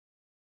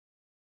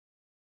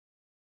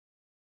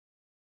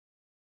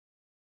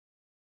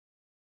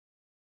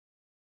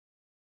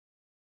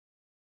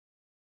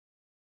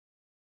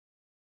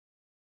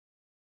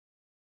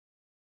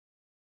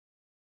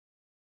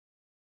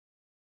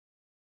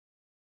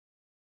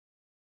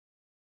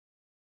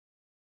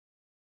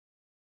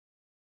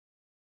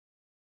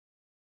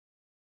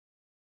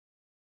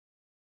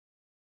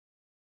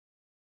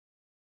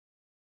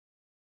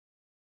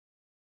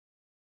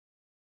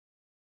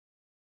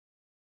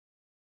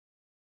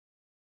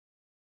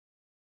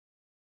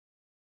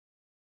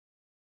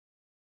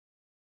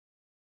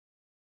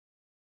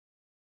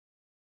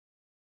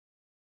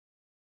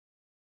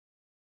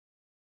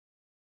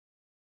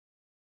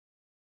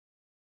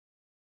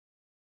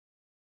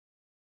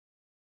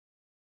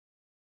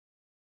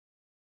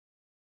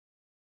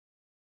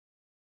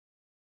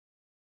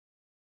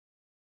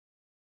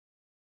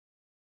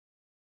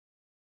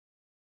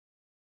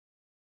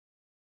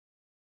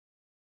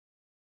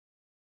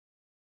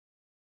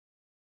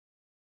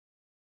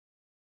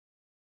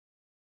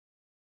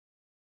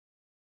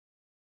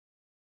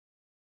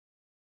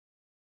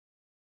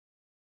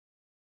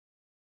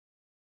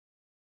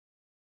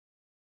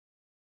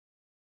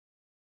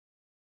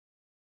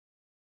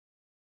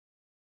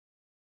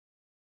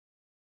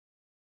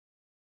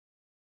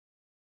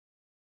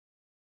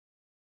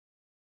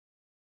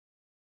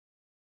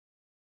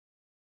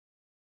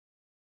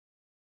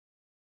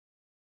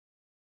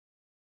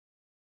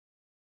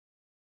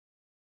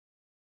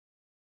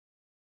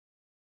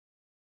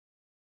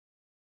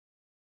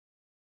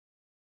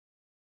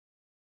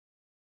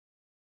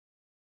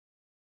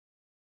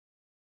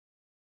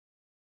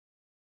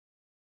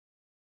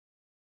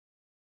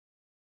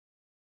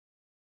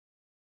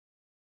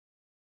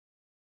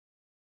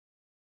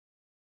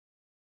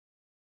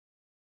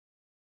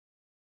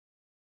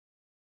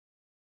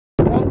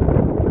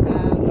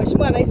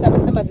Bwana Isa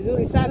amesema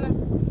vizuri sana.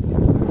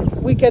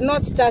 We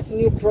cannot start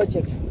new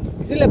projects.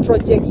 Zile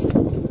projects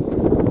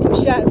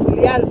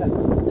tulianza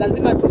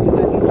lazima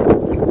tuzimalize.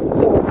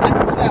 So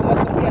that is why I'm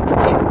also here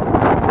today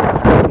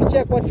to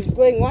check what is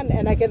going on,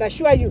 and I can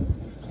assure you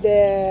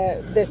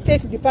the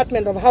State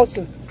Department of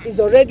Housing is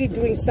already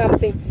doing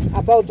something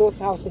about those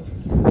houses.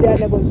 There are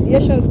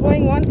negotiations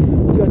going on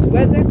ndio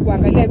tuweze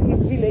kuangalia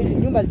vile hizi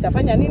nyumba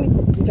zitafanya nini,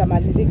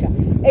 zitamalizika.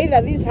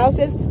 Either these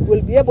houses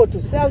will be able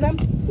to sell them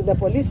to the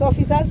police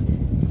officers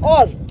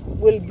or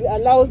will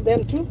allow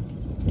them to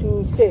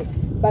stay.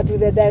 But with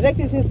the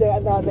directive, since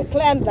the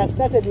clan that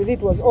started with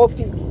it was OP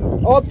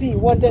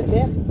wanted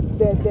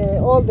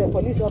all the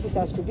police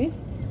officers to be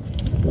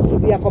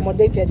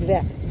accommodated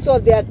there. So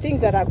there are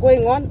things that are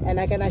going on, and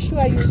I can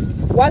assure you,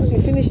 once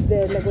we finish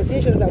the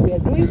negotiations that we are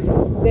doing,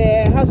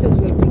 the houses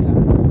will become.